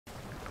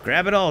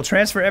Grab it all.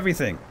 Transfer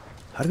everything.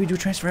 How do we do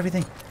transfer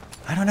everything?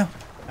 I don't know.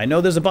 I know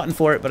there's a button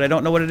for it, but I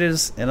don't know what it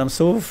is. And I'm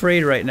so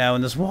afraid right now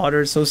in this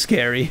water. It's so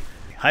scary.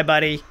 Hi,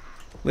 buddy.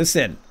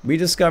 Listen, we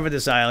discovered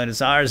this island.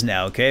 It's ours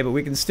now, okay? But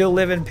we can still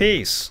live in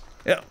peace.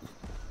 Yeah.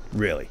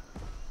 Really?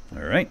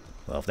 Alright.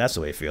 Well, if that's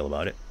the way you feel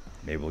about it,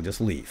 maybe we'll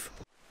just leave.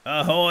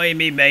 Ahoy,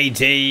 me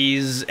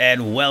mateys,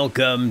 and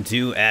welcome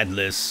to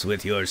Atlas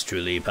with yours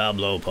truly,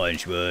 Pablo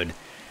Punchwood,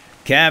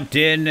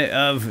 captain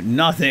of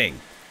nothing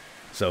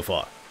so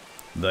far.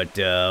 But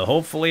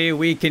hopefully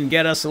we can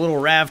get us a little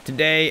raft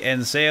today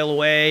and sail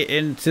away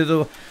into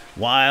the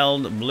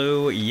wild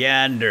blue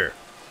yonder.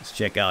 Let's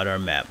check out our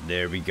map.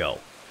 There we go.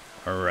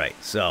 Alright,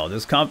 so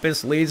this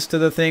compass leads to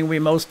the thing we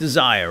most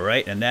desire,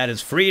 right? And that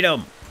is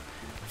freedom.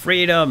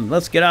 Freedom.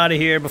 Let's get out of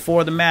here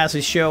before the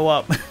masses show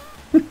up.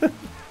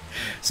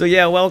 So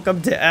yeah,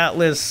 welcome to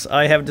Atlas.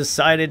 I have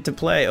decided to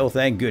play. Oh,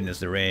 thank goodness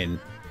the rain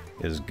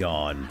is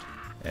gone.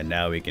 And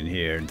now we can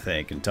hear and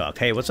think and talk.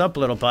 Hey, what's up,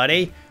 little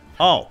buddy?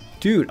 Oh,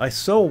 dude, I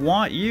so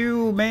want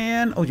you,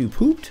 man. Oh, you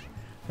pooped?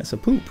 That's a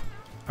poop.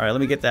 Alright,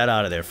 let me get that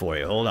out of there for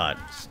you. Hold on.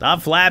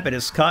 Stop flapping.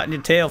 It's caught in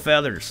your tail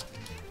feathers.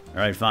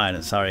 Alright, fine.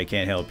 I'm sorry I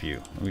can't help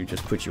you. Let me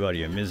just put you out of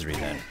your misery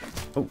then.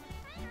 Oh,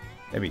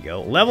 there we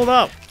go. Leveled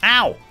up.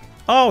 Ow!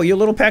 Oh, you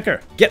little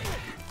pecker. Get...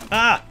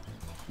 Ah!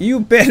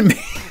 You bit me.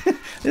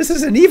 This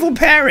is an evil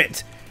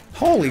parrot.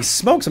 Holy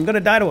smokes, I'm gonna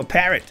die to a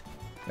parrot.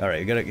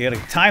 Alright, you gotta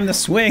time the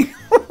swing.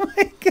 Oh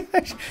my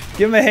gosh.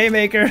 Give him a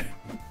haymaker.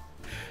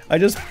 I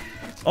just...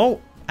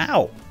 Oh,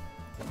 ow.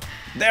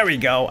 There we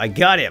go. I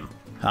got him.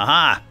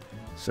 Haha.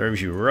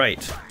 Serves you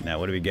right. Now,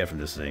 what do we get from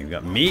this thing? We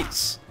got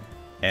meats.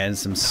 And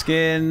some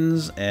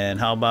skins, and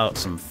how about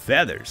some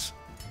feathers?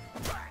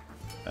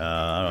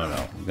 I don't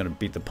know. I'm gonna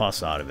beat the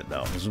pus out of it,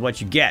 though. This is what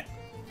you get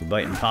for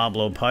biting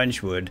Pablo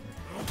Punchwood.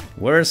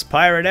 Worst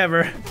pirate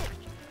ever.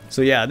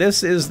 So yeah,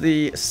 this is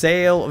the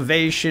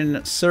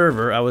Sailvation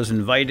server. I was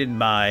invited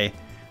by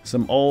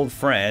some old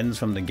friends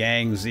from the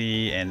Gang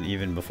Z, and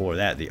even before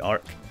that, the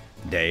Ark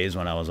days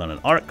when I was on an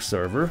Ark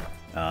server.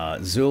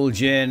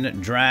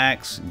 Zueljin,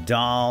 Draax,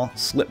 Dahl,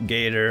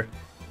 Slipgator,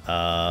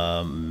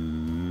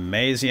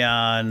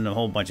 Mazion, a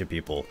whole bunch of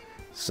people.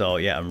 So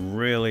yeah, I'm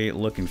really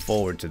looking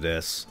forward to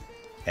this,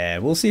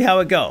 and we'll see how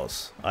it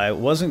goes. I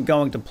wasn't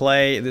going to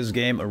play this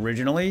game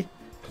originally.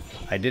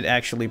 I did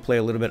actually play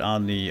a little bit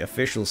on the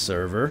official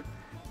server,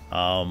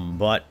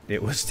 but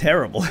it was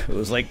terrible. It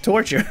was like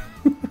torture.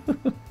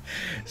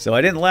 So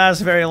I didn't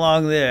last very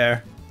long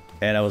there,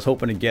 and I was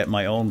hoping to get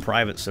my own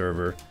private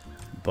server,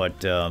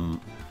 but I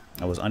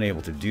was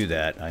unable to do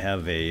that. I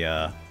have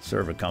a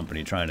server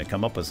company trying to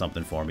come up with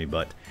something for me,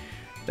 but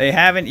they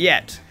haven't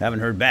yet. Haven't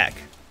heard back.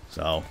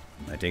 So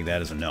I take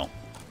that as a no.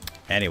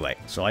 Anyway,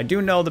 so I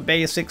do know the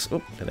basics.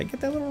 Oop, did I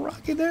get that little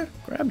rocky there?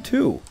 Grab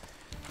two.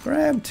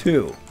 Grab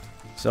two.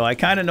 So I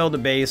kind of know the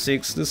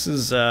basics. This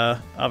is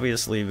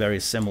obviously very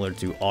similar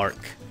to Ark.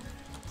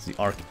 It's the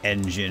Ark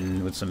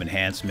engine with some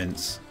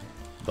enhancements.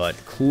 But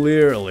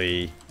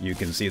clearly you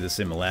can see the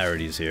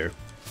similarities here.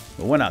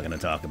 But we're not going to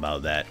talk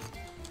about that.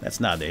 That's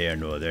neither here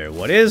nor there.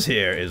 What is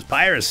here is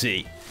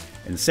piracy.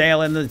 And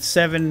sailing the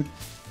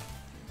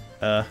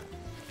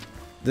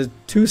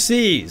two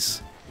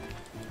seas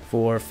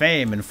for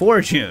fame and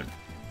fortune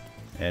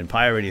and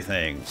piratey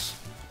things.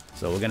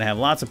 So we're gonna have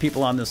lots of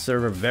people on this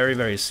server very,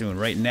 very soon.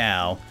 Right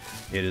now,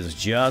 it is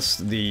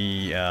just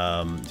the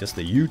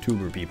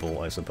YouTuber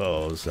people, I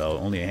suppose. So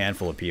only a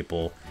handful of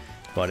people.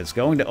 But it's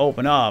going to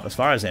open up, as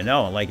far as I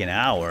know, in like an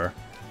hour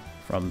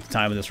from the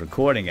time of this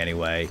recording,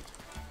 anyway,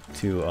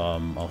 to a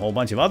whole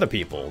bunch of other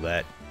people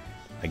that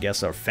I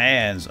guess are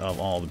fans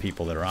of all the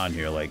people that are on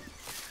here, like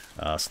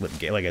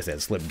like I said,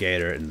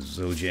 Slipgator and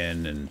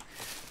Zueljin and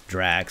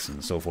Draax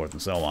and so forth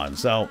and so on.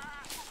 So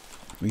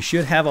we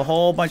should have a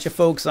whole bunch of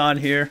folks on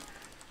here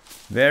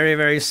very,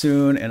 very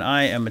soon, and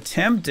I am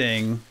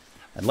attempting...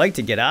 I'd like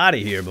to get out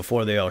of here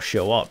before they all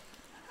show up,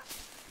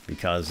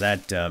 because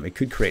that it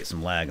could create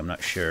some lag. I'm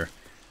not sure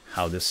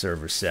how this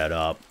server's set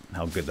up,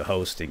 how good the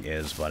hosting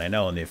is, but I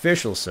know in the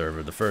official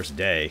server, the first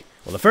day...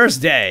 Well, the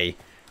first day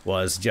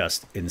was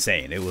just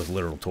insane. It was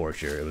literal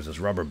torture. It was just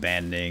rubber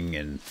banding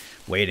and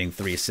waiting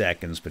 3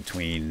 seconds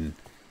between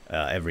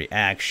every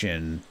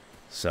action.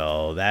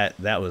 So that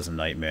was a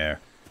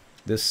nightmare.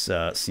 This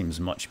seems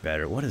much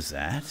better. What is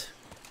that?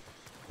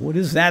 What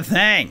is that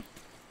thing?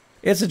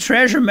 It's a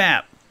treasure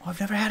map. Oh, I've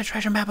never had a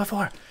treasure map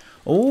before.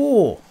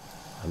 Oh,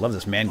 I love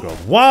this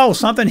mangrove. Whoa,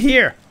 something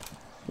here.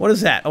 What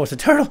is that? Oh, it's a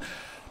turtle.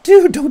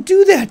 Dude, don't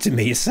do that to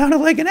me. You sounded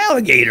like an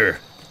alligator.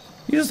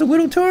 You're just a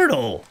little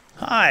turtle.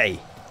 Hi.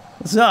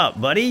 What's up,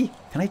 buddy?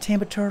 Can I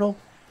tame a turtle?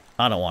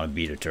 I don't want to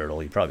beat a turtle.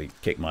 He'd probably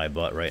kick my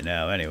butt right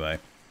now anyway.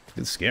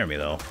 It'd scare me,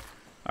 though.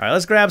 Alright,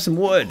 let's grab some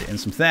wood and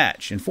some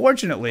thatch.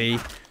 Unfortunately,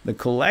 the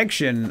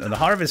collection, the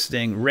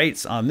harvesting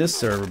rates on this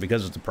server,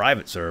 because it's a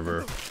private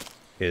server,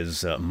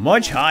 is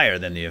much higher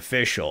than the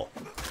official.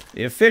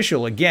 The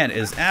official, again,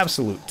 is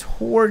absolute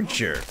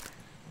torture.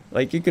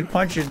 Like, you could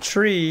punch a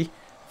tree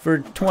for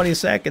 20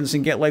 seconds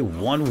and get, like,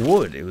 1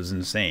 wood. It was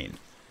insane.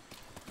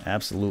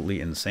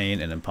 Absolutely insane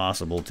and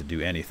impossible to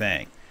do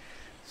anything.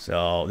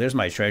 So there's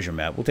my treasure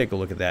map. We'll take a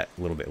look at that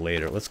a little bit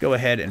later. Let's go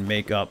ahead and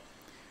make up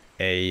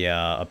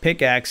a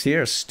pickaxe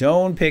here, a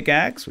stone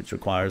pickaxe, which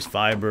requires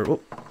fiber,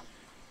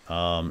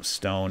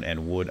 stone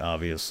and wood,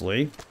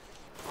 obviously.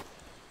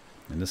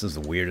 And this is the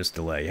weirdest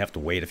delay. You have to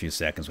wait a few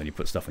seconds when you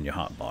put stuff on your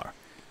hotbar.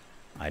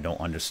 I don't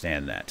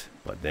understand that,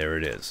 but there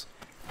it is.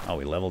 Oh,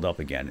 we leveled up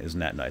again. Isn't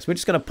that nice? We're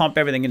just going to pump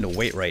everything into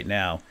weight right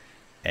now.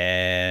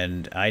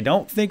 And I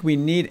don't think we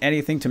need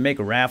anything to make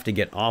a raft to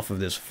get off of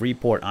this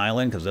Freeport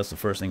Island, because that's the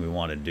first thing we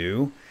want to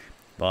do.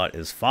 But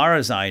as far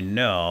as I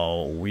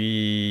know,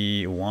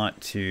 we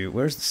want to...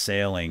 Where's the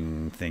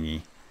sailing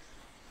thingy?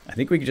 I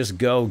think we could just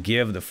go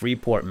give the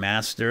Freeport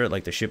master,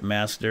 like the ship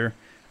master,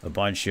 a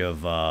bunch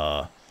of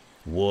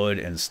wood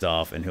and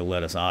stuff, and he'll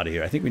let us out of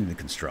here. I think we need the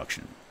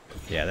construction.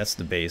 Yeah, that's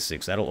the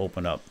basics. That'll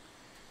open up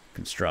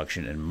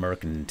construction and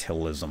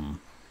mercantilism.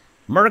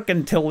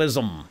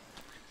 Mercantilism!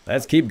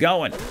 Let's keep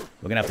going.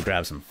 We're going to have to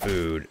grab some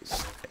food,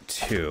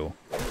 too.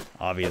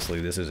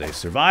 Obviously, this is a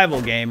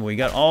survival game. We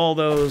got all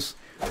those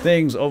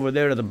things over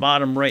there to the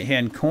bottom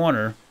right-hand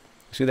corner.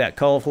 See that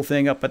colorful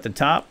thing up at the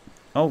top?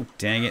 Oh,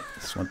 dang it.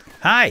 This one.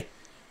 Hi!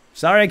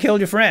 Sorry I killed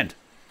your friend.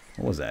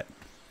 What was that?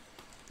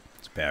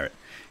 It's a parrot.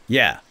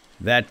 Yeah,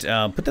 that,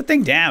 put the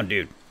thing down,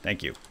 dude.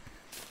 Thank you.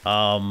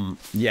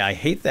 Yeah, I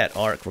hate that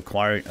arc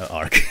requiring,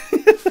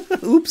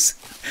 oops.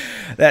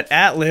 That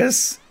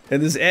atlas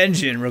and this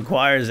engine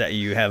requires that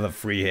you have a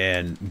free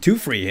hand, 2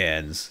 free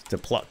hands to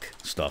pluck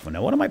stuff.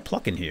 Now, what am I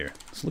plucking here?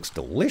 This looks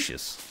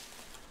delicious.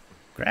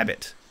 Grab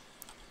it.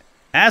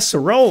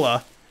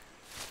 Acerola.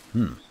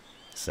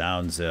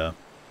 Sounds,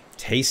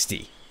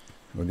 tasty.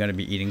 We're going to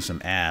be eating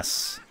some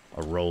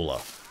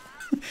ass-arola.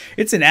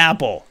 It's an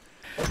apple.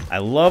 I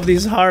love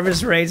these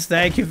harvest rates.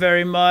 Thank you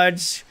very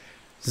much.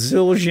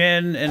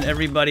 Zueljin and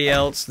everybody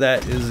else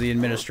that is the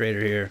administrator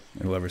here,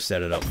 and whoever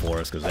set it up for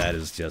us, because that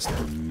is just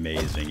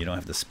amazing. You don't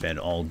have to spend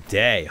all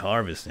day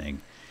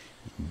harvesting.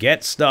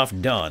 Get stuff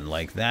done,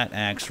 like that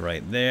axe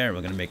right there.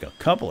 We're going to make a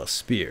couple of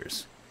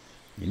spears.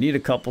 You need a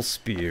couple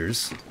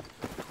spears,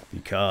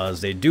 because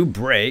they do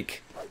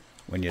break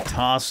when you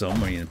toss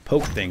them, when you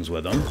poke things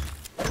with them.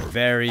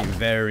 Very,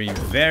 very,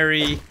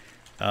 very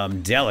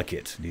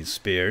delicate, these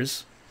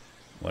spears.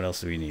 What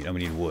else do we need? Oh, we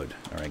need wood.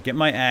 Alright, get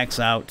my axe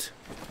out.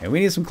 And we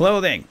need some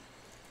clothing.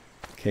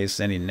 In case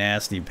any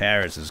nasty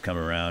parrots has come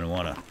around and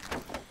want to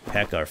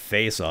peck our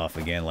face off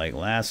again like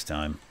last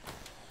time.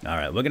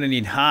 Alright, we're going to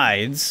need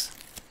hides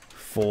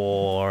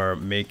for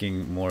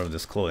making more of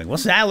this clothing.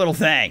 What's that little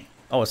thing?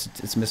 Oh, it's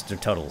Mr.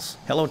 Tuttles.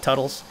 Hello,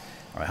 Tuttles.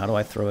 Alright, how do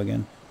I throw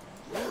again?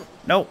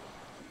 Nope.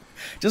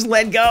 Just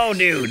let go,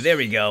 dude. There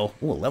we go.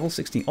 Ooh, level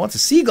 16. Oh, it's a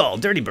seagull.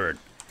 Dirty bird.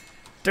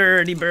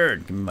 Dirty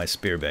bird. Give me my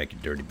spear back, you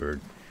dirty bird.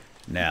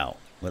 Now,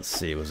 let's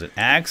see. Was it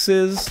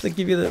axes that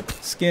give you the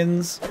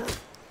skins?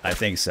 I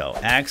think so.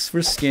 Axe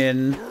for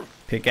skin,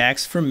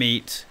 pickaxe for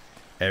meat.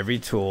 Every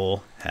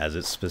tool has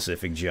its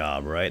specific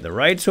job, right? The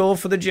right tool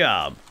for the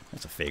job.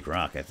 That's a fake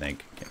rock, I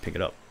think. Can't pick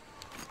it up.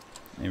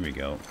 There we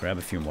go. Grab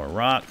a few more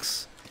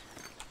rocks.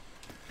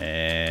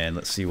 And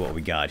let's see what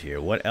we got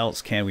here. What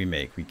else can we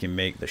make? We can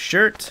make the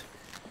shirt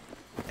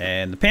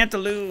and the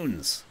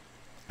pantaloons.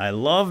 I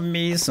love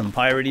me some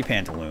piratey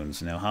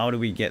pantaloons. Now, how do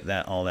we get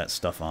that all that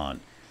stuff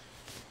on?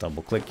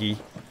 Double clicky.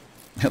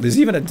 There's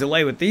even a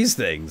delay with these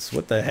things.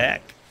 What the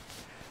heck?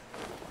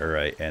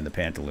 Alright, and the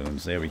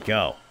pantaloons. There we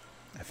go.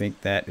 I think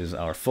that is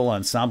our full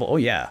ensemble. Oh,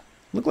 yeah.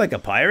 Look like a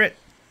pirate.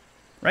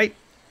 Right?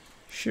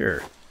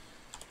 Sure.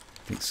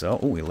 I think so.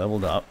 Oh, we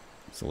leveled up.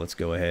 So let's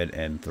go ahead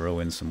and throw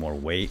in some more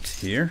weight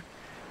here.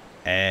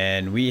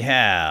 And we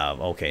have...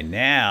 Okay,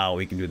 now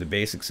we can do the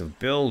basics of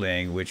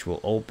building, which will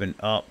open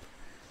up...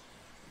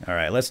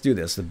 Alright, let's do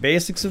this. The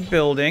basics of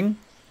building...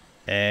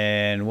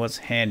 And what's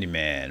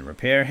handyman?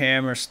 Repair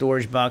hammer,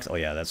 storage box. Oh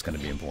yeah, that's going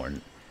to be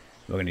important.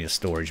 We're going to need a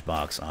storage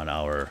box on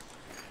our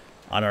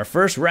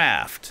first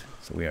raft.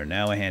 So we are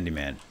now a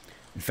handyman.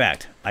 In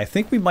fact, I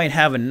think we might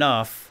have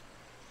enough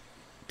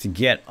to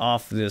get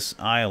off this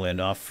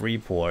island, off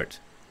Freeport,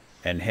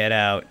 and head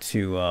out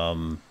to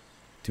a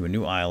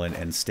new island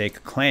and stake a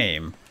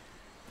claim.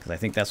 Because I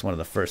think that's one of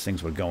the first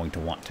things we're going to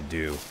want to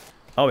do.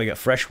 Oh, we got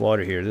fresh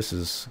water here. This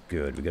is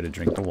good. We got to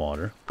drink the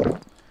water.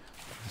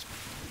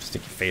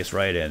 Stick your face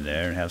right in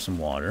there and have some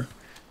water.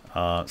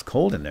 It's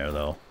cold in there,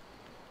 though.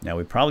 Now,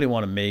 we probably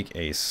want to make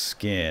a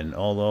skin,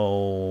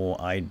 although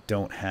I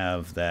don't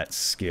have that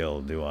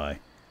skill, do I?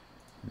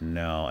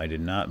 No, I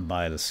did not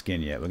buy the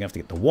skin yet. We're going to have to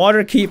get the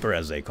water keeper,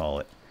 as they call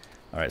it.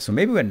 Alright, so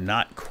maybe we're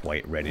not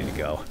quite ready to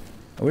go.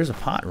 Oh, there's a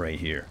pot right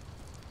here.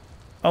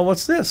 Oh,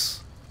 what's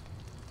this?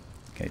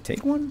 Okay,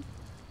 take one.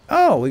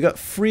 Oh, we got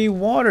free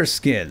water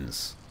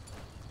skins.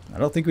 I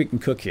don't think we can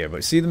cook here,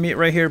 but see the meat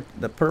right here,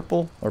 the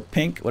purple or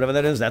pink, whatever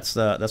that is. That's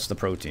the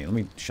protein. Let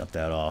me shut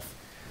that off,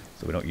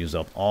 so we don't use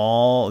up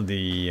all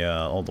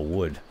the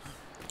wood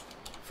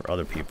for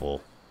other people.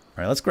 All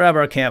right, let's grab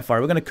our campfire.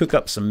 We're gonna cook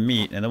up some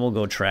meat, and then we'll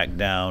go track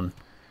down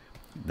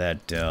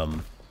that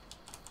the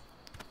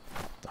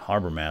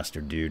harbor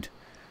master dude.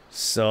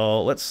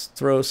 So let's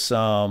throw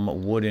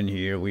some wood in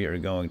here. We are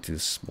going to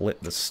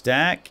split the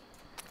stack.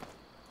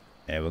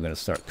 And we're going to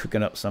start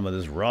cooking up some of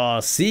this raw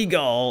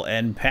seagull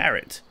and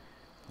parrot.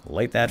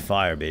 Light that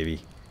fire,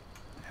 baby.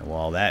 And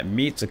while that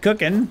meat's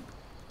a-cooking,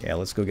 yeah,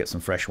 let's go get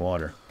some fresh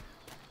water.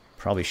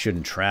 Probably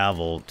shouldn't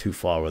travel too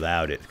far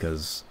without it,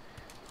 because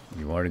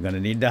you are going to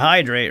need to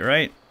hydrate,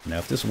 right? Now,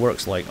 if this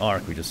works like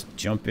Ark, we just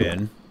jump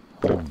in,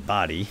 whole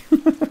body,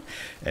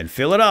 and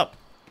fill it up.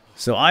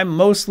 So I'm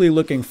mostly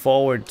looking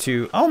forward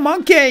to... Oh,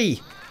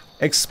 monkey!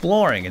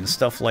 Exploring and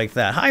stuff like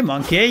that. Hi,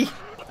 monkey!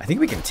 I think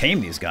we can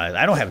tame these guys.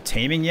 I don't have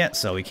taming yet,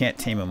 so we can't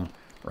tame them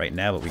right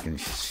now, but we can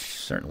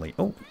certainly...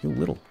 Oh, you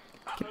little...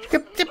 Yep,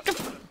 yep, yep.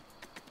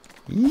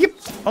 Yep.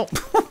 Oh,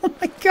 oh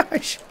my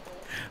gosh.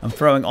 I'm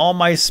throwing all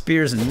my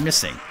spears and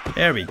missing.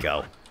 There we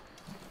go.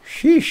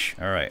 Sheesh.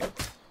 Alright.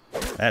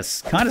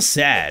 That's kind of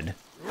sad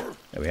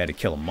that we had to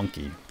kill a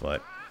monkey,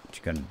 but what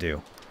you gonna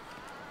do?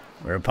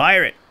 We're a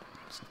pirate.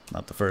 It's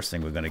not the first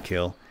thing we're gonna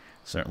kill.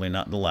 Certainly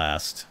not the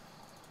last.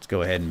 Let's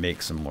go ahead and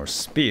make some more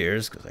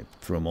spears, because I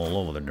threw them all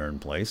over the darn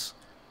place.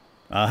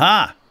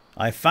 Aha!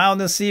 I found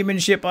the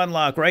seamanship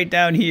unlock right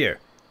down here.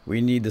 We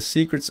need the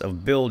secrets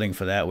of building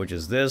for that, which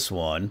is this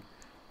one.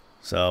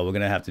 So we're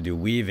gonna have to do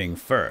weaving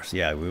first.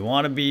 Yeah, we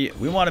want to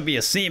be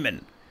a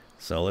seaman.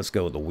 So let's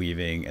go with the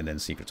weaving, and then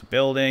secrets of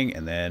building,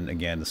 and then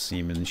again the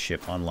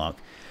seamanship unlock,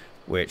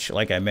 which,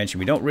 like I mentioned,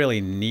 we don't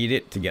really need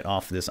it to get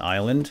off this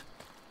island,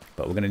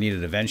 but we're gonna need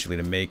it eventually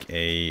to make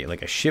a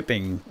ship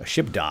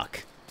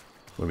dock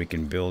where we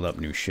can build up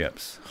new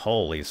ships.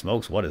 Holy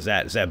smokes! What is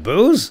that? Is that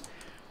booze?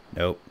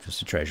 Nope,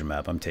 just a treasure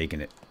map. I'm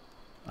taking it.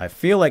 I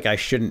feel like I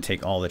shouldn't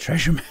take all the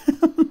treasure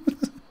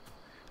maps.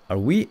 Are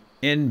we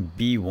in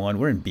B1?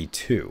 We're in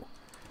B2.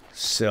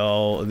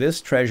 So this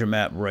treasure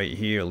map right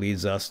here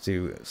leads us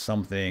to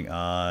something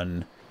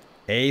on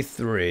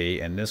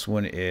A3, and this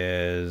one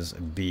is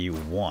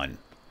B1.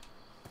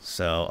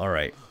 So,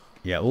 alright.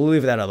 Yeah, we'll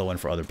leave that other one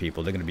for other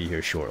people. They're going to be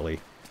here shortly.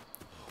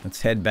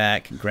 Let's head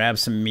back, grab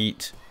some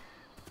meat,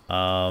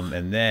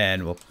 and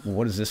then, well,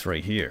 what is this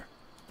right here?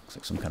 Looks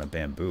like some kind of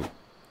bamboo.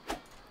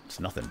 It's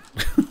nothing.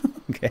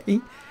 Okay.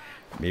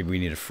 Maybe we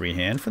need a free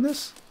hand for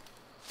this?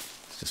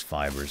 It's just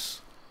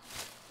fibers.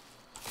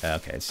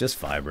 Okay, it's just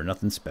fiber,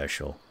 nothing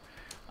special.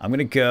 I'm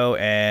gonna go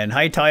and...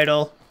 Hi,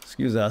 Tidal!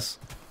 Excuse us.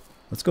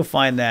 Let's go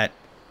find that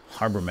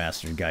harbor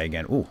master guy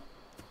again. Ooh.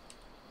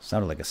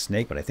 Sounded like a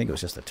snake, but I think it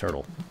was just a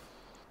turtle.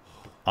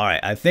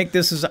 Alright, I think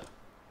this is...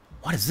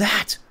 What is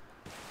that?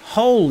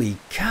 Holy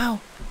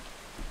cow!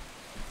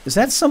 Is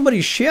that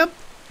somebody's ship?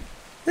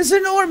 It's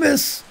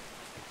enormous!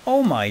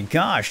 Oh my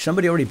gosh,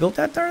 somebody already built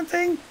that darn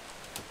thing?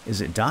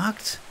 Is it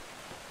docked?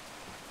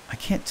 I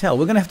can't tell.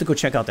 We're gonna have to go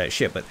check out that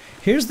ship, but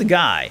here's the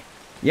guy.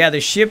 Yeah, the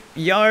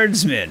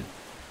shipyardsman.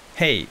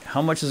 Hey,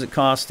 how much does it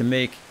cost to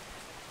make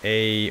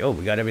a... Oh,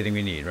 we got everything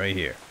we need right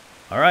here.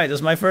 Alright, this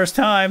is my first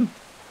time.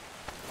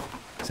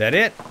 Is that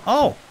it?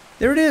 Oh,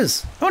 there it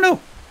is. Oh no,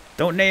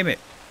 don't name it.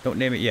 Don't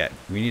name it yet.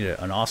 We need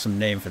an awesome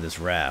name for this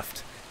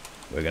raft.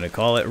 We're gonna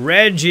call it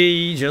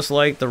Reggie, just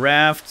like the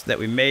raft that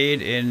we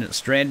made in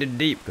Stranded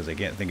Deep, because I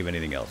can't think of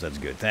anything else. That's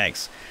good,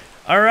 thanks.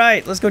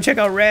 Alright, let's go check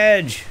out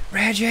Reg.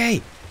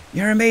 Reggie,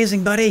 you're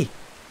amazing, buddy.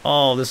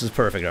 Oh, this is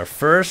perfect. Our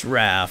first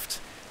raft.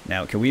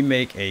 Now, can we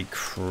make a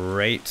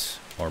crate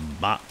or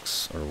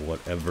box or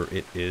whatever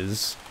it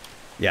is?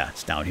 Yeah,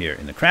 it's down here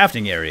in the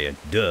crafting area.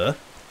 Duh.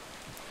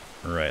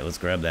 Alright, let's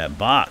grab that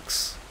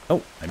box.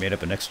 Oh, I made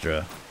up an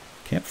extra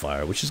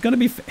campfire, which is going to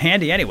be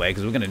handy anyway,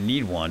 because we're going to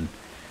need one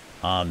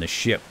on the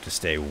ship to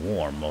stay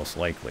warm, most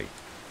likely.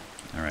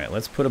 Alright,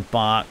 let's put a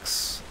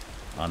box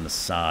on the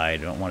side.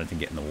 I don't want it to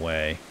get in the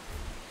way.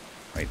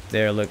 Right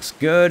there looks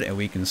good, and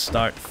we can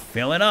start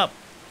filling up.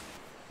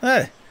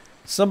 Hey,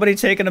 somebody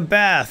taking a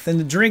bath in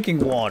the drinking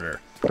water.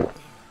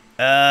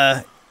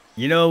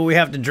 You know we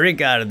have to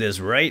drink out of this,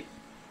 right?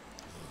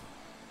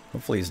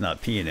 Hopefully he's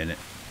not peeing in it.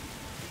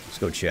 Let's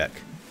go check.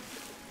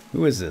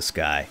 Who is this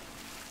guy?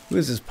 Who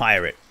is this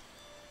pirate?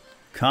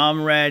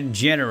 Comrade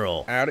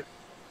General. Howdy.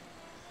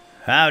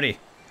 Howdy.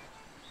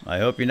 I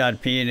hope you're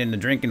not peeing in the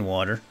drinking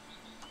water.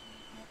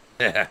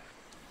 I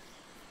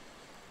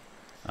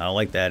don't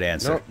like that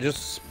answer. No, just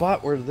a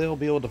spot where they'll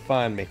be able to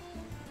find me.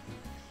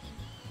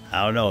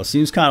 I don't know. It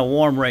seems kind of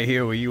warm right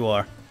here where you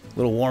are. A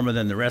little warmer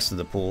than the rest of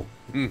the pool.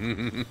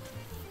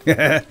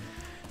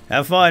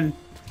 Have fun.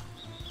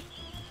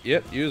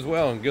 Yep, you as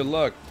well, and good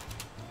luck.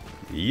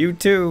 You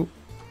too.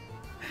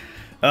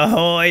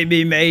 Ahoy,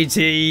 me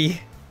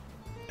matey.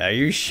 Are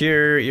you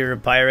sure you're a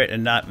pirate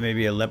and not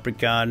maybe a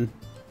leprechaun?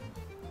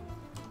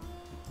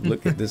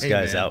 Look at this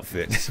guy's man.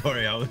 outfit.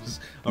 Sorry,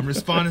 I'm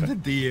responding to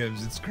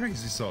DMs. It's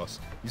crazy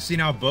sauce. You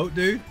seen our boat,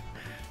 dude?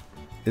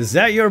 Is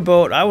that your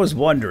boat? I was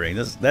wondering.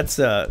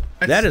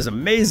 That is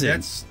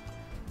amazing.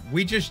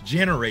 We just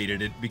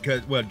generated it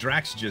because, well,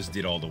 Draax just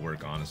did all the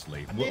work,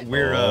 honestly.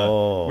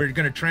 We're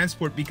gonna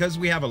transport, because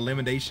we have a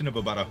limitation of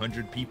about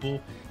 100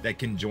 people that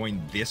can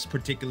join this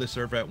particular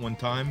server at one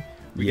time.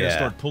 We're gonna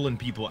start pulling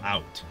people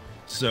out.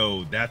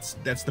 So that's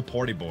the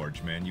party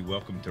barge, man. You're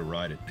welcome to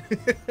ride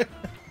it.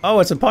 Oh,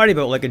 it's a party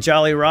boat, like a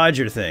Jolly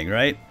Roger thing,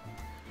 right?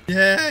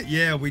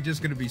 Yeah, we're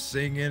just gonna be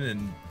singing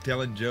and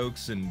telling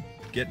jokes and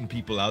getting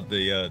people out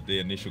the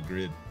initial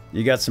grid.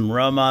 You got some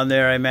rum on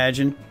there, I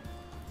imagine?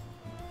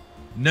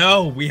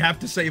 No, we have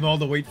to save all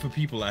the weight for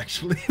people,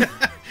 actually.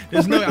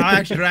 There's no,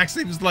 actually, Draax,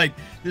 it was like,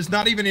 there's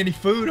not even any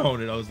food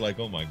on it. I was like,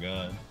 oh my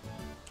god.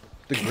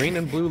 The green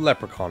and blue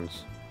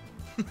leprechauns.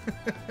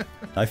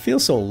 I feel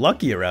so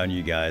lucky around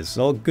you guys.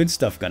 All good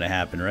stuff gonna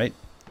happen, right?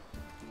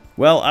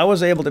 Well, I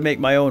was able to make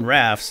my own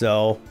raft,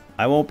 so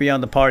I won't be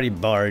on the party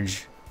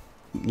barge.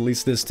 At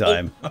least this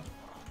time. Oh.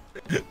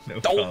 No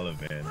problem,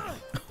 man.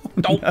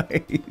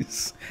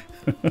 Nice.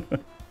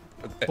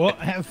 Well,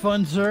 have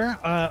fun, sir.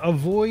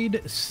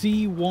 Avoid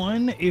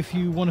C1 if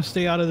you want to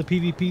stay out of the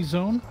PvP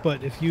zone.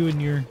 But if you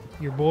and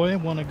your boy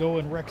want to go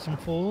and wreck some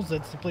fools,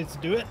 that's the place to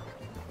do it.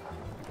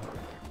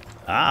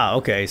 Ah,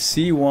 okay.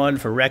 C1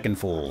 for wrecking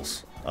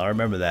fools. I'll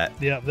remember that.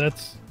 Yeah,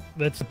 that's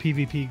the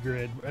PvP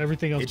grid.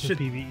 Everything else is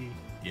PvE.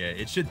 Yeah,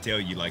 it should tell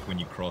you like when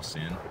you cross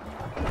in.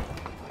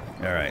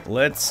 All right,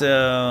 let's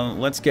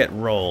get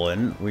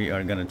rolling. We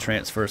are gonna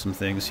transfer some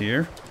things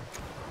here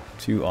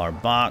to our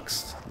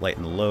box,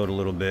 lighten the load a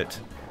little bit,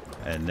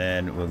 and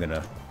then we're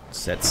gonna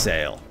set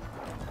sail.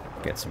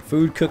 Get some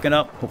food cooking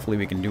up. Hopefully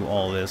we can do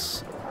all this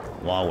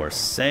while we're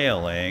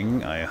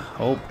sailing. I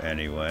hope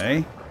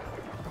anyway.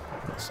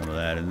 Put some of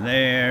that in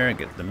there.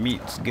 Get the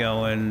meats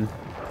going,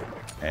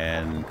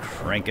 and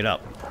crank it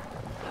up.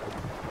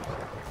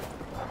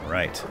 All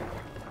right.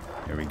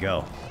 Here we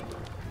go.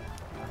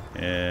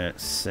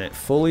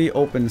 Fully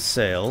open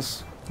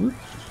sails. Whoop.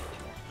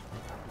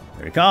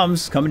 There it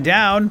comes, coming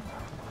down.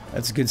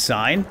 That's a good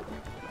sign.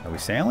 Are we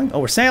sailing? Oh,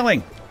 we're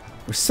sailing!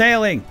 We're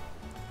sailing!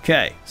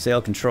 Okay,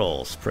 sail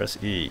controls.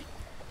 Press E.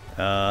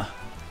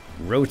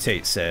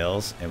 Rotate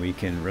sails, and we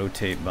can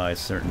rotate by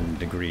certain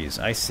degrees.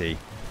 I see.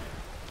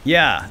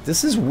 Yeah,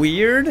 this is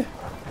weird.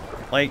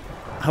 Like,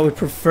 I would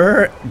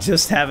prefer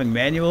just having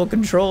manual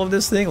control of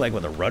this thing, like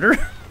with a rudder.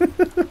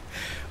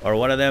 Or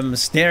one of them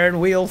steering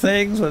wheel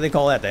things, what do they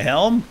call that, the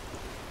helm?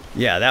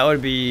 Yeah, that would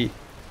be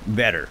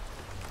better.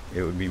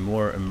 It would be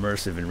more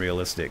immersive and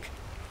realistic.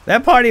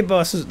 That party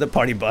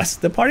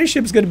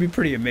ship's gonna be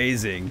pretty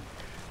amazing.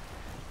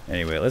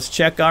 Anyway, let's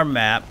check our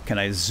map. Can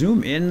I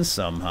zoom in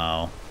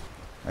somehow?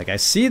 Like, I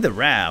see the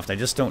raft, I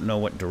just don't know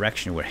what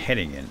direction we're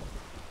heading in.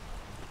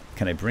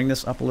 Can I bring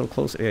this up a little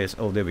closer? Yes.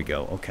 Oh, there we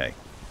go, okay.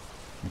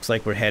 Looks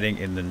like we're heading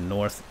in the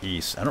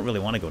northeast. I don't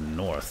really want to go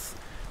north.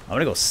 I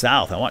want to go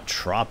south. I want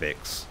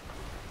tropics.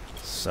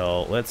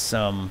 So let's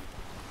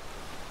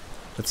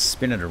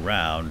spin it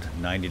around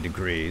 90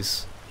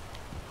 degrees.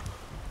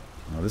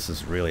 Oh, this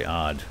is really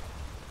odd.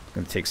 It's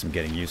going to take some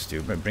getting used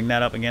to. Bring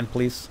that up again,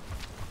 please.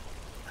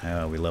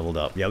 We leveled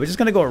up. Yeah, we're just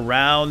going to go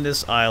around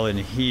this island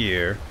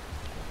here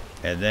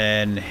and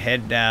then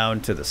head down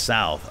to the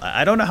south.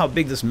 I don't know how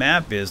big this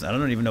map is. I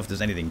don't even know if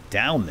there's anything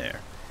down there.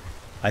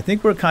 I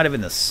think we're kind of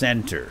in the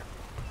center.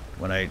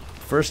 When I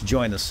first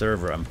joined the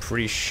server, I'm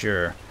pretty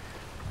sure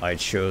I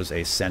chose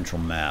a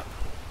central map.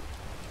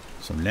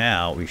 So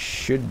now we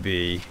should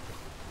be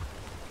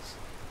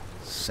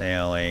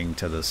sailing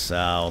to the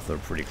south or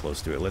pretty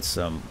close to it. Let's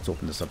open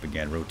this up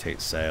again.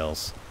 Rotate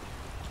sails.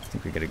 I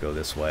think we gotta go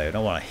this way. I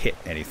don't want to hit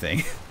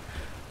anything.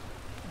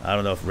 I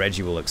don't know if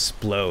Reggie will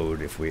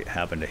explode if we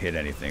happen to hit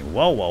anything.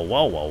 Whoa, whoa,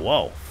 whoa, whoa,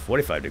 whoa.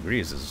 45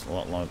 degrees is a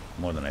lot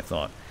more than I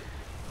thought.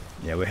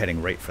 Yeah, we're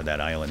heading right for that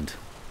island.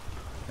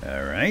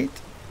 Alright.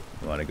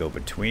 We want to go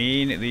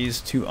between these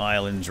two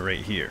islands right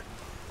here.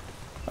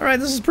 Alright,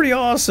 this is pretty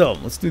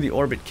awesome. Let's do the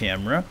orbit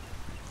camera.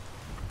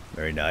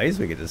 Very nice.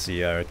 We get to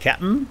see our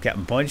Captain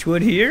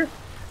Punchwood here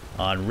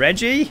on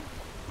Reggie.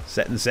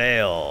 Setting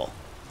sail.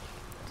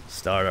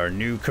 Start our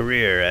new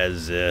career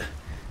as a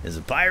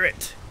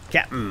pirate.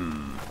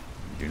 Captain.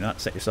 Do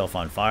not set yourself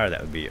on fire.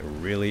 That would be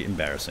really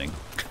embarrassing.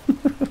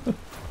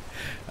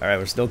 Alright,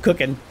 we're still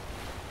cooking.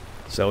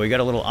 So we got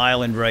a little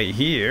island right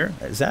here.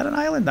 Is that an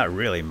island? Not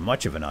really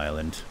much of an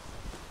island.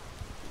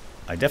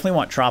 I definitely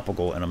want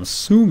tropical, and I'm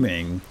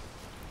assuming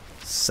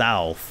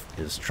south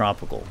is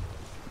tropical.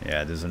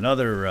 Yeah, there's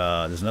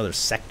another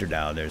sector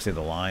down there. See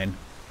the line?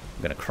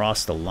 I'm gonna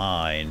cross the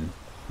line,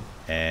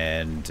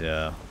 and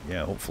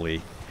yeah,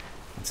 hopefully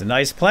it's a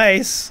nice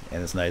place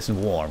and it's nice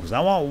and warm. Because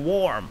I want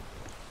warm.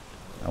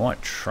 I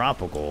want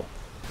tropical.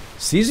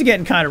 Seas are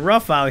getting kind of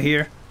rough out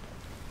here.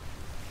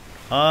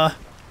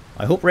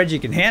 I hope Reggie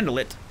can handle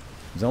it.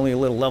 He's only a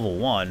little level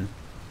 1.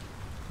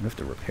 We have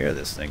to repair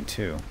this thing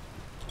too.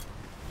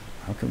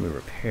 How can we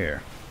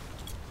repair?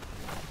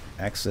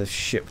 Access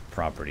ship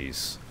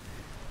properties.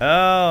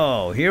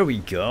 Oh, here we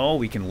go.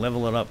 We can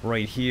level it up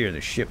right here.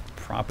 The ship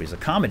properties.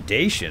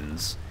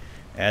 Accommodations.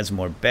 Adds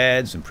more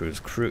beds, improves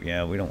crew.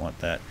 Yeah, we don't want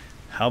that.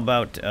 How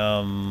about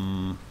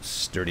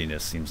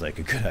sturdiness? Seems like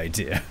a good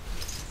idea.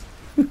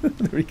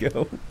 There we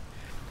go.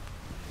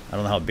 I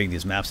don't know how big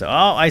these maps are.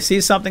 Oh, I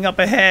see something up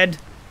ahead.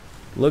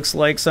 Looks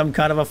like some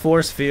kind of a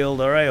force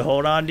field. All right,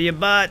 hold on to your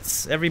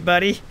butts,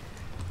 everybody.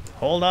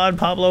 Hold on,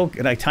 Pablo.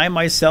 Can I tie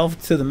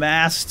myself to the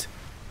mast?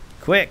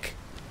 Quick.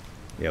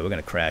 Yeah, we're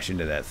going to crash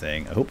into that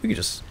thing. I hope we could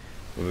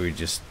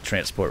just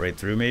transport right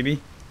through,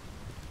 maybe.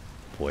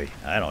 Boy,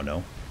 I don't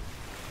know.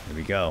 Here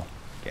we go.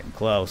 Getting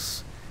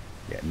close.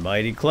 Getting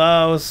mighty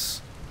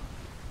close.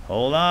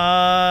 Hold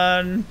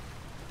on.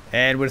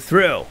 And we're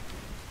through.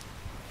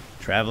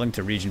 Traveling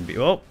to region B.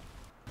 Oh.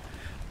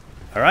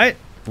 Alright.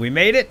 We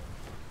made it.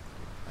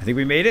 I think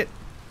we made it.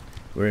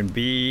 We're in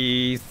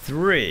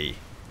B3.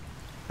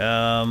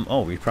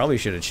 Oh, we probably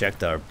should have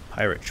checked our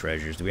pirate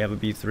treasures. Do we have a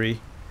B3?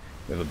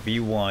 We have a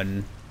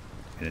B1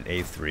 and an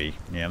A3.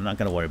 Yeah, I'm not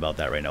going to worry about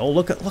that right now. Oh,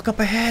 look up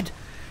ahead.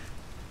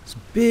 It's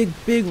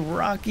big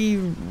rocky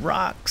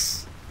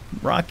rocks.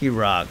 Rocky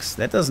rocks.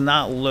 That does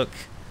not look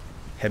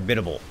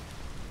habitable.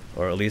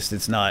 Or at least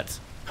it's not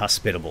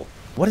hospitable.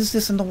 What is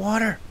this in the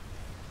water?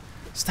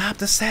 Stop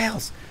the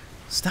sails.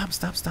 Stop.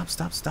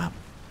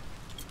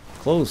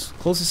 Close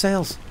the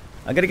sails.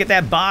 I gotta get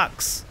that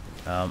box.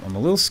 I'm a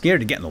little scared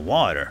to get in the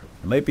water.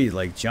 There might be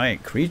like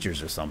giant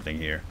creatures or something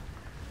here.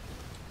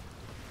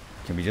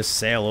 Can we just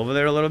sail over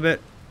there a little bit?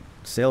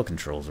 Sail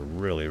controls are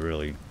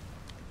really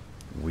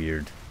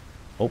weird.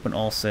 Open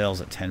all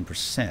sails at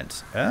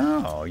 10%.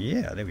 Oh,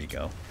 yeah, there we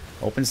go.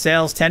 Open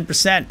sails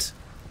 10%. And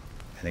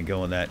then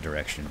go in that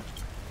direction.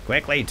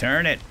 Quickly,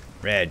 turn it,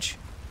 Reg.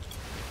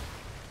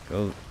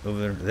 Go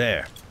over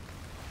there.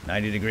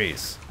 90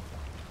 degrees.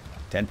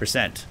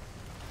 10%.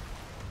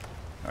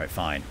 Alright,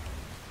 fine.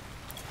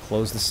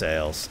 Close the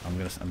sails. I'm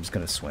just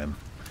gonna swim.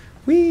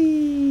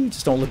 Whee!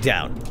 Just don't look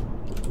down.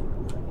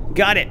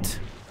 Got it!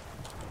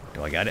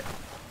 Do I got it?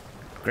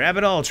 Grab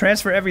it all.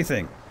 Transfer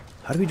everything.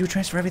 How do we do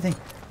transfer everything?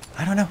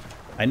 I don't know.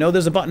 I know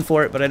there's a button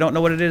for it, but I don't know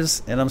what it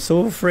is. And I'm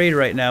so afraid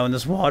right now in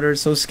this water.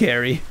 It's so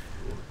scary.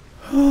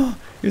 Oh,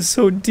 it's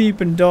so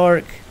deep and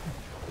dark.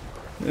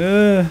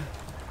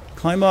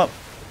 Climb up.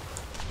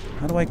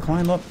 How do I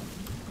climb up?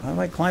 How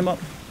do I climb up?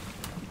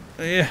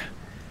 Yeah.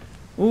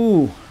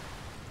 Ooh.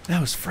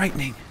 That was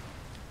frightening.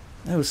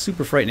 That was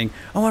super frightening.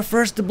 Oh, our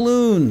first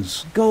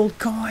doubloons. Gold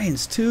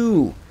coins,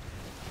 too.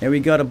 And we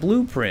got a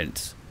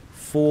blueprint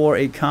for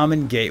a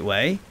common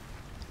gateway.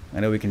 I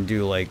know we can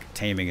do, like,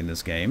 taming in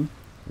this game.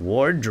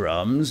 War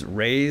drums.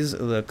 Raise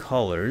the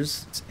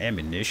colors. It's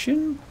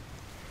ammunition?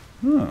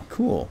 Huh,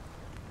 cool.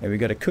 And we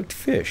got a cooked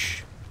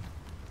fish.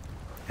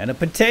 And a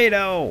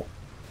potato.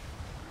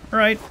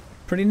 Alright,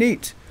 pretty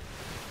neat.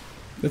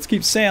 Let's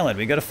keep sailing.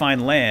 We gotta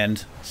find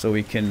land so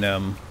we can,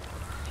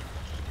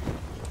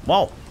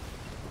 Whoa!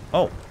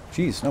 Oh,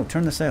 jeez, no,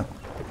 turn the sail.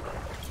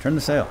 Turn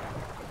the sail.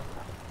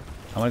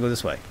 I wanna go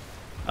this way.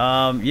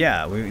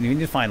 Yeah, we need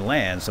to find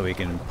land so we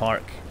can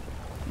park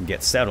and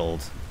get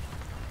settled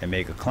and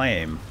make a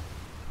claim.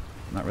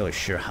 I'm not really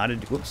sure how to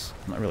do, whoops.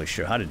 I'm not really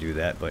sure how to do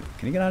that, but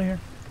can you get out of here?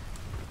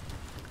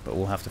 But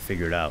we'll have to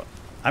figure it out.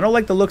 I don't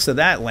like the looks of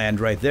that land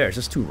right there. It's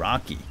just too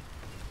rocky.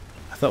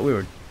 I thought we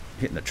were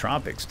hitting the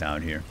tropics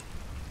down here.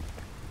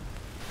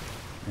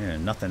 Yeah,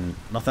 nothing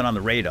on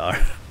the radar.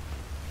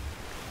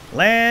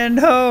 Land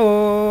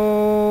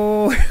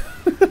ho!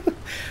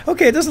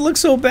 Okay, it doesn't look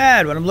so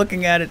bad when I'm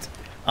looking at it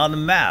on the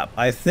map.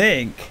 I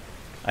think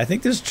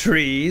there's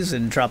trees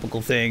and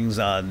tropical things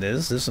on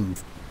this. There's some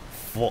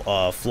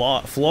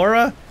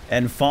flora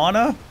and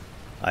fauna,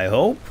 I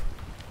hope.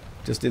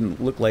 Just didn't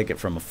look like it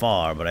from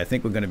afar, but I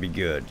think we're going to be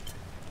good.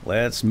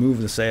 Let's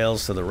move the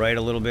sails to the right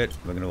a little bit.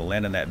 We're going to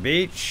land on that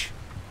beach.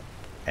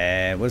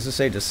 And what does it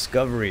say?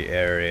 Discovery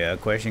area.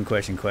 Question.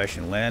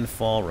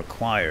 Landfall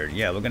required.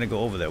 Yeah, we're going to go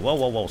over there.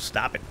 Whoa.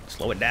 Stop it.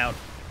 Slow it down.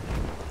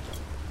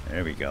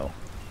 There we go.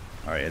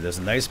 Alright, there's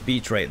a nice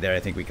beach right there I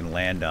think we can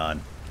land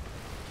on.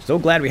 So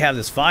glad we have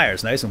this fire.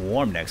 It's nice and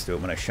warm next to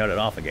it. When I shut it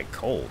off, I get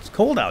cold. It's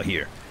cold out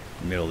here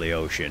in the middle of the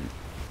ocean.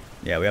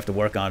 Yeah, we have to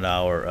work on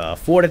our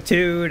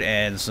fortitude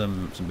and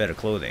some better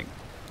clothing.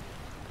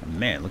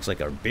 Man, it looks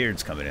like our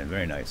beard's coming in.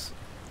 Very nice.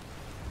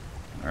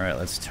 Alright,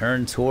 let's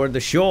turn toward the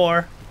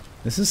shore.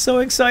 This is so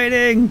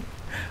exciting!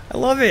 I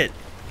love it!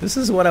 This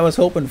is what I was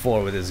hoping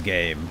for with this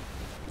game.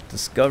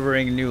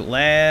 Discovering new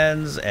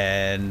lands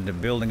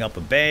and building up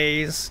a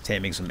base,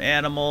 taming some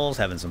animals,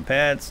 having some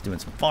pets, doing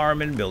some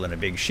farming, building a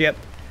big ship.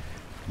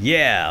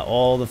 Yeah,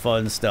 all the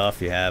fun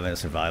stuff you have in a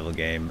survival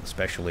game,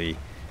 especially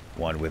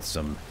one with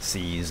some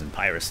seas and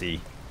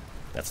piracy.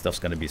 That stuff's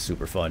going to be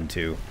super fun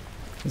too.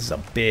 This is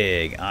a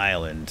big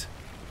island.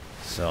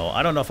 So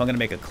I don't know if I'm going to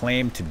make a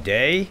claim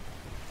today.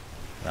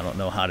 I don't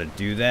know how to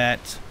do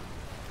that.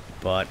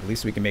 But at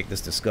least we can make this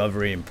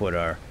discovery and put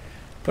our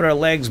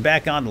legs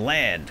back on the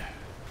land.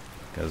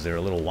 Because they're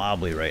a little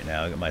wobbly right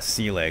now. I got my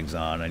sea legs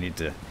on. I need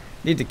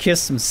to kiss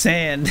some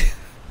sand.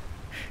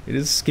 It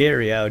is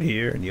scary out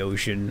here in the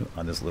ocean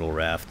on this little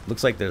raft.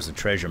 Looks like there's a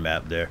treasure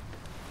map there.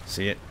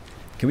 See it?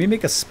 Can we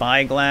make a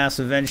spyglass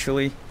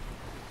eventually?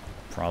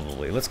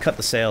 Probably. Let's cut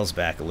the sails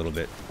back a little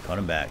bit. Cut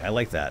them back. I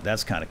like that.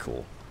 That's kind of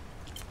cool.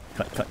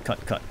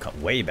 Cut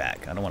way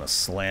back. I don't want to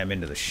slam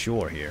into the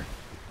shore here.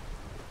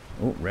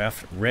 Oh,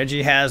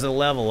 Reggie has a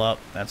level up.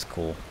 That's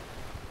cool.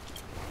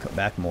 Cut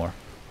back more.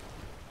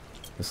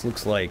 This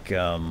looks like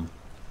some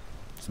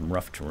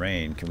rough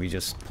terrain. Can we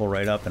just pull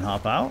right up and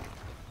hop out?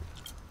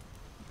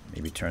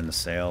 Maybe turn the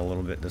sail a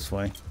little bit this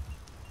way.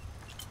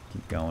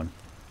 Keep going.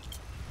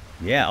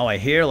 Yeah, oh, I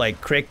hear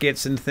like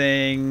crickets and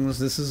things.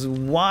 This is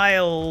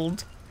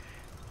wild.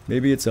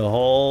 Maybe it's a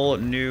whole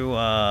new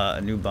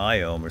new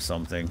biome or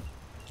something.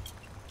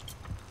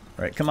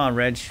 All right, come on,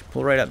 Reg.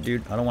 Pull right up,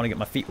 dude. I don't want to get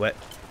my feet wet.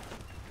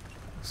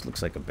 This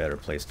looks like a better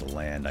place to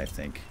land, I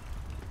think.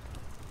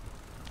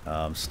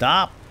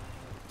 Stop.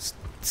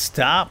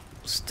 Stop.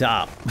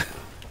 Stop.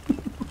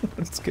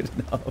 That's good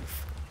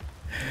enough.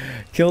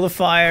 Kill the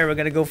fire. We're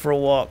going to go for a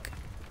walk.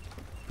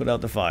 Put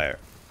out the fire.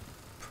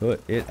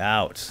 Put it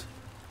out.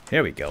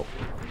 Here we go.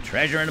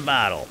 Treasure in a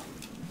bottle.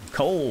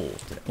 Coal.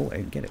 Oh, I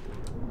didn't get it.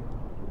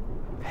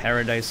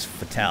 Paradise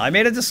Fatale. I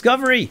made a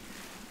discovery.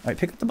 All right,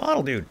 pick up the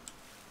bottle, dude.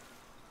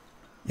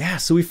 Yeah,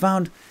 so we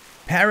found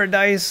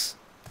Paradise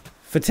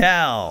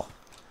Fatale.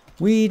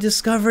 We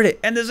discovered it.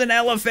 And there's an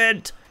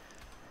elephant.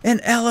 An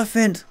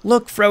elephant.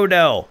 Look,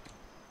 Frodo.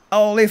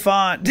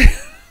 Oliphant.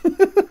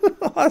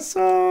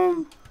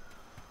 Awesome.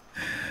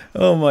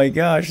 Oh my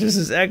gosh, this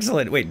is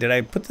excellent. Wait, did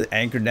I put the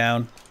anchor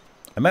down?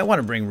 I might want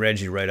to bring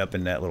Reggie right up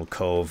in that little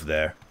cove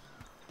there.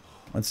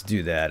 Let's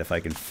do that if I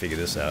can figure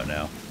this out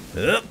now.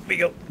 Up we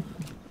go.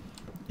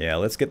 Yeah,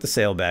 let's get the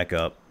sail back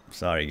up.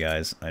 Sorry,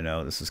 guys. I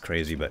know this is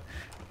crazy, but...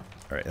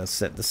 Alright, let's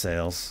set the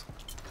sails.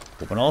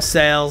 Open all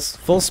sails.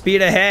 Full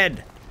speed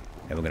ahead.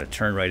 And we're going to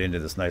turn right into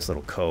this nice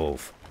little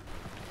cove.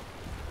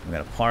 I'm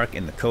going to park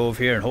in the cove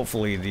here, and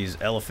hopefully these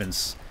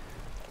elephants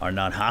are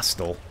not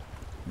hostile.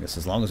 I guess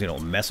as long as we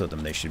don't mess with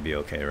them, they should be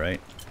okay,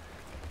 right?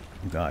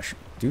 Oh, gosh.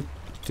 Dude.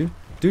 Alright,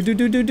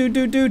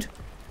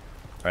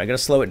 I gotta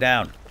slow it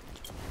down.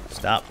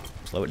 Stop.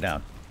 Slow it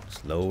down.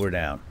 Slow her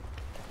down.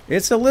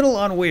 It's a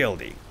little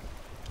unwieldy.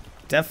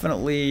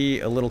 Definitely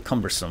a little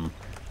cumbersome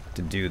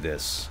to do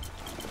this.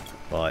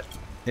 But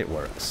it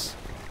works.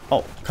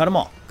 Oh, cut them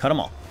all. Cut them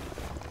all.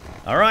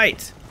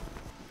 Alright.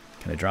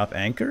 Can I drop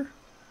anchor?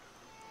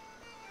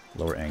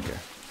 Lower anchor.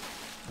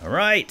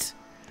 Alright.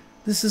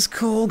 This is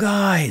cool,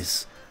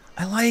 guys.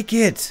 I like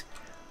it.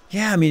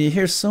 Yeah, I mean, you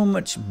hear so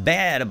much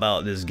bad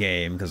about this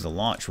game because the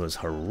launch was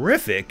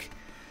horrific.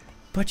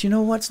 But you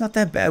know what? It's not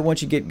that bad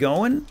once you get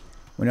going.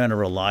 When you're on a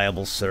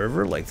reliable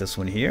server like this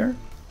one here.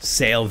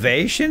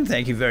 Sailvation,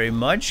 thank you very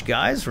much,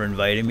 guys, for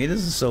inviting me.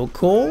 This is so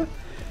cool.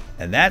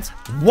 And that's...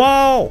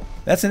 Whoa!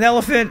 That's an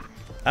elephant.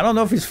 I don't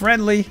know if he's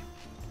friendly.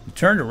 He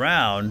turned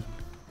around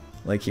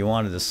like he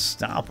wanted to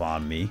stop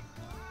on me.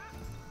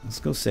 Let's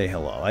go say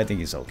hello. I think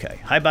he's okay.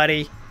 Hi,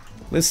 buddy.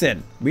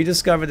 Listen, we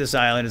discovered this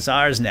island. It's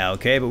ours now,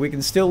 okay? But we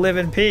can still live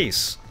in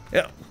peace.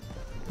 Yeah.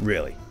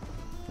 Really?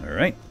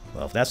 Alright.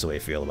 Well, if that's the way you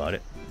feel about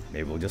it,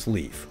 maybe we'll just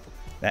leave.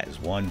 That is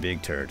one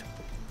big turd.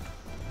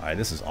 Alright,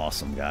 this is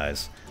awesome,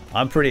 guys.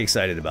 I'm pretty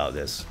excited about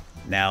this.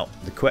 Now,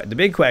 the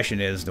big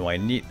question is, do I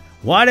need...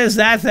 What is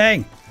that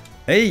thing?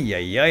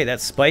 Hey,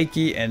 that's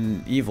spiky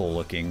and evil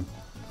looking.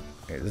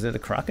 Is it a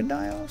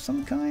crocodile of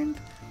some kind?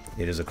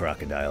 It is a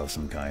crocodile of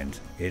some kind.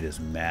 It is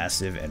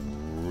massive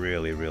and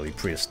really, really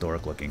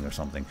prehistoric looking or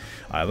something.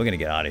 Alright, we're gonna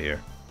get out of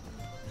here.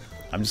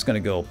 I'm just gonna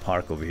go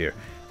park over here.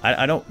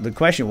 I don't... The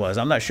question was,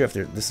 I'm not sure if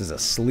this is a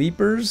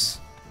sleepers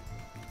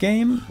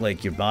game.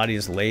 Like, your body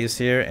just lays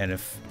here, and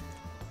if...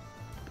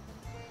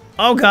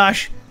 Oh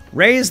gosh!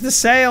 Raise the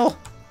sail!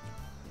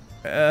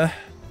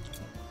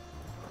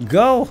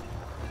 Go!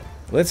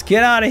 Let's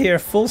get out of here.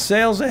 Full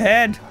sails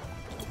ahead.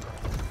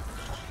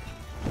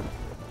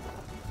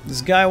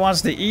 This guy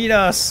wants to eat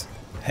us.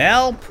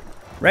 Help!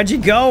 Reggie,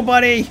 go,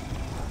 buddy!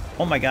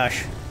 Oh my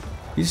gosh.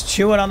 He's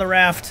chewing on the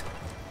raft.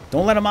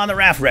 Don't let him on the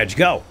raft, Reg.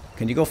 Go!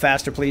 Can you go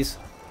faster, please?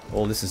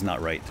 Oh, this is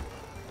not right.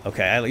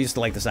 Okay, I used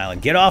to like this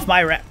island. Get off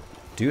my raft!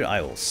 Dude,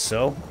 I will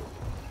so...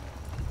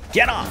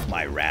 Get off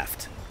my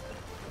raft!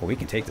 Oh, we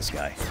can take this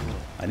guy.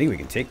 I think we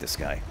can take this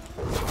guy.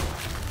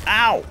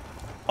 Ow!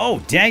 Oh,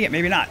 dang it,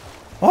 maybe not.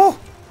 Oh!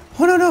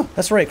 Oh, no, no!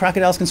 That's right,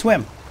 crocodiles can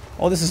swim.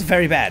 Oh, this is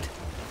very bad.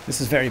 This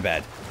is very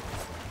bad.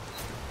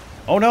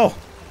 Oh, no!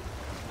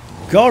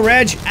 Go,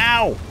 Reg!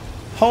 Ow!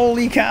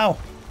 Holy cow!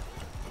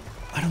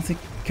 I don't think...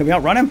 Can we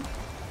outrun him?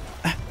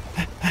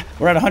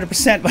 We're at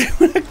 100%, but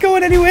we're not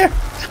going anywhere.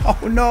 Oh,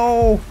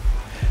 no!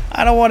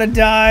 I don't want to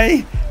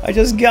die. I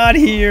just got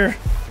here.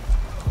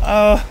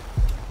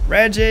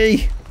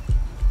 Reggie!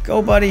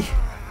 Go, buddy.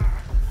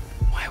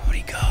 Why won't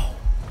he go?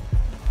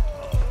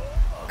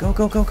 Go,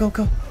 go, go, go,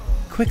 go.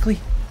 Quickly.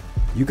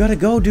 You gotta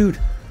go, dude.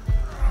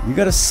 You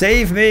gotta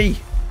save me.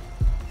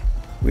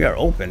 We are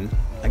open.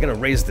 I gotta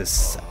raise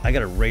this. I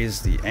gotta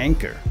raise the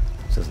anchor.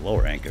 It says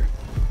lower anchor.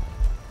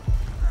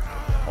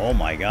 Oh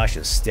my gosh,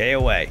 just stay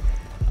away.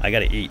 I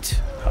gotta eat.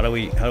 How do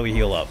we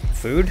heal up?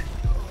 Food?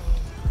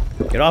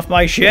 Get off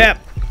my ship!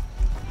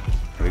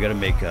 We gotta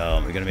make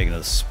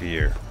another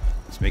spear.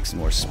 Let's make some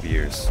more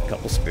spears. A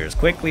couple spears.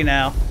 Quickly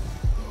now.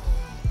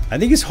 I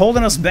think he's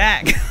holding us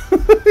back.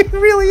 He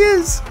really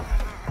is.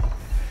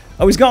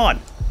 Oh, he's gone.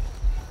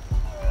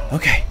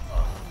 Okay.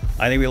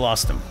 I think we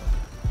lost him.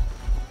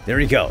 There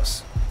he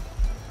goes.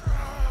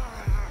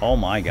 Oh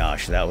my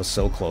gosh, that was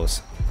so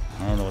close.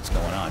 I don't know what's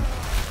going on.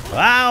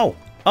 Ow!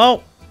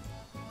 Oh!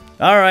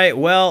 Alright,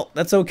 well,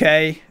 that's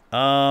okay.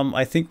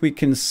 I think we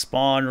can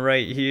spawn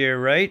right here,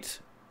 right?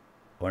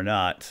 Or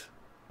not.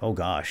 Oh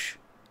gosh.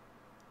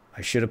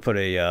 I should have put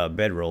a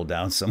bedroll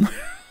down somewhere.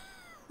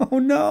 Oh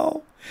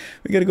no.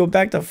 We gotta go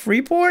back to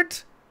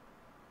Freeport?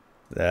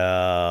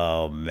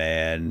 Oh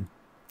man.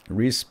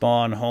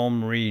 Respawn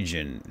home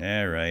region.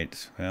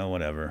 Alright. Well,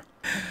 whatever.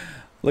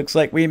 Looks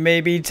like we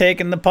may be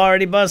taking the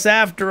party bus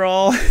after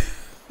all.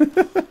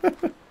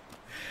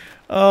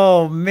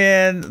 Oh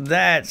man,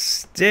 that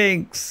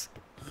stinks.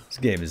 This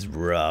game is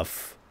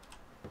rough.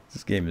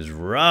 This game is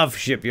rough,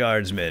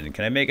 shipyardsman.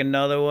 Can I make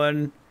another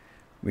one?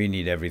 We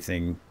need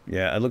everything.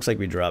 Yeah, it looks like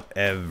we dropped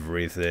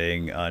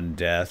everything on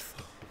death.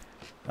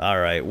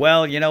 Alright,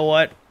 well, you know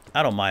what?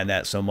 I don't mind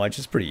that so much.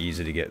 It's pretty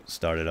easy to get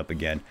started up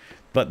again.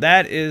 But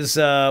that is,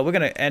 we're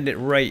going to end it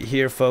right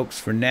here, folks,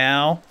 for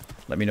now.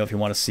 Let me know if you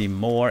want to see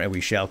more, and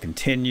we shall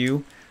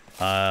continue.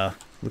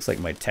 Looks like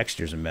my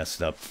textures are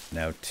messed up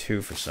now,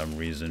 too, for some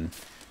reason.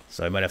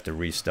 So I might have to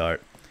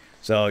restart.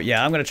 So,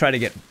 yeah, I'm going to try to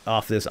get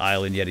off this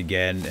island yet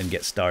again and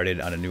get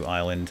started on a new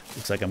island.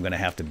 Looks like I'm going to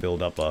have to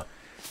build up like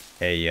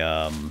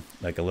a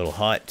little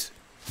hut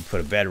and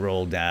put a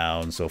bedroll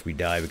down, so if we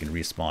die, we can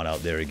respawn out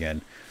there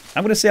again.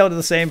 I'm going to sail to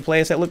the same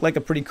place. That looked like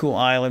a pretty cool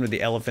island with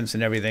the elephants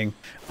and everything.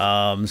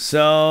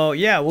 So,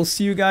 yeah, we'll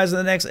see you guys in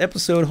the next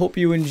episode. Hope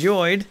you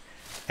enjoyed,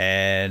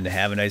 and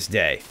have a nice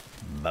day.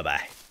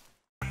 Bye-bye.